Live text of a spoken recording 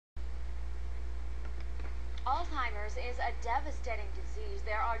Alzheimer's is a devastating disease.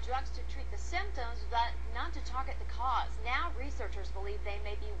 There are drugs to treat the symptoms, but not to target the cause. Now researchers believe they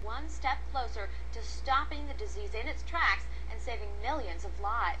may be one step closer to stopping the disease in its tracks and saving millions of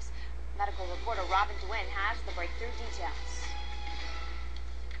lives. Medical reporter Robin Duane has the breakthrough details.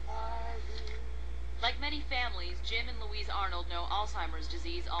 Like many families, Jim and Louise Arnold know Alzheimer's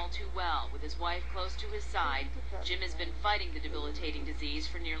disease all too well. With his wife close to his side, Jim has been fighting the debilitating disease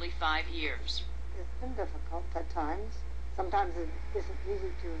for nearly 5 years. It's been difficult at times. Sometimes it isn't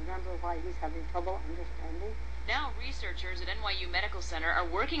easy to remember why he's having trouble understanding. Now researchers at NYU Medical Center are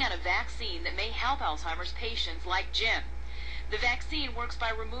working on a vaccine that may help Alzheimer's patients like Jim. The vaccine works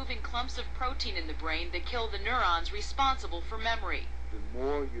by removing clumps of protein in the brain that kill the neurons responsible for memory. The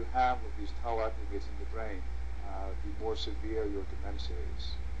more you have of these tau aggregates in the brain, the more severe your dementia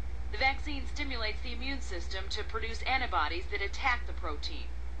is. The vaccine stimulates the immune system to produce antibodies that attack the protein.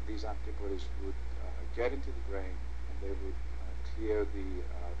 These antibodies would get into the brain and they would clear the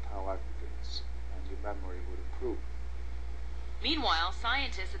tau aggregates and your memory would improve. Meanwhile,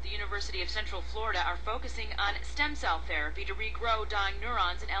 scientists at the University of Central Florida are focusing on stem cell therapy to regrow dying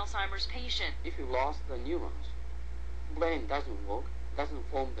neurons in Alzheimer's patients. If you lost the neurons, brain doesn't work, doesn't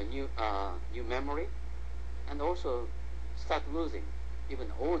form the new memory, and also start losing even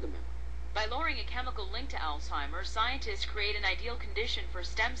older memory. By lowering a chemical link to Alzheimer's, scientists create an ideal condition for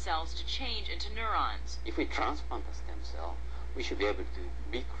stem cells to change into neurons. If we transplant a stem cell, we should be able to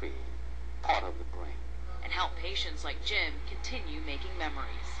recreate part of the brain and help patients like Jim continue making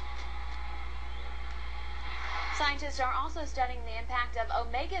memories. Scientists are also studying the impact of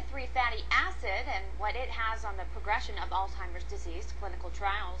omega-3 fatty acid and what it has on the progression of Alzheimer's disease. Clinical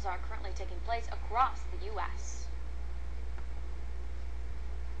trials are currently taking place across the U.S.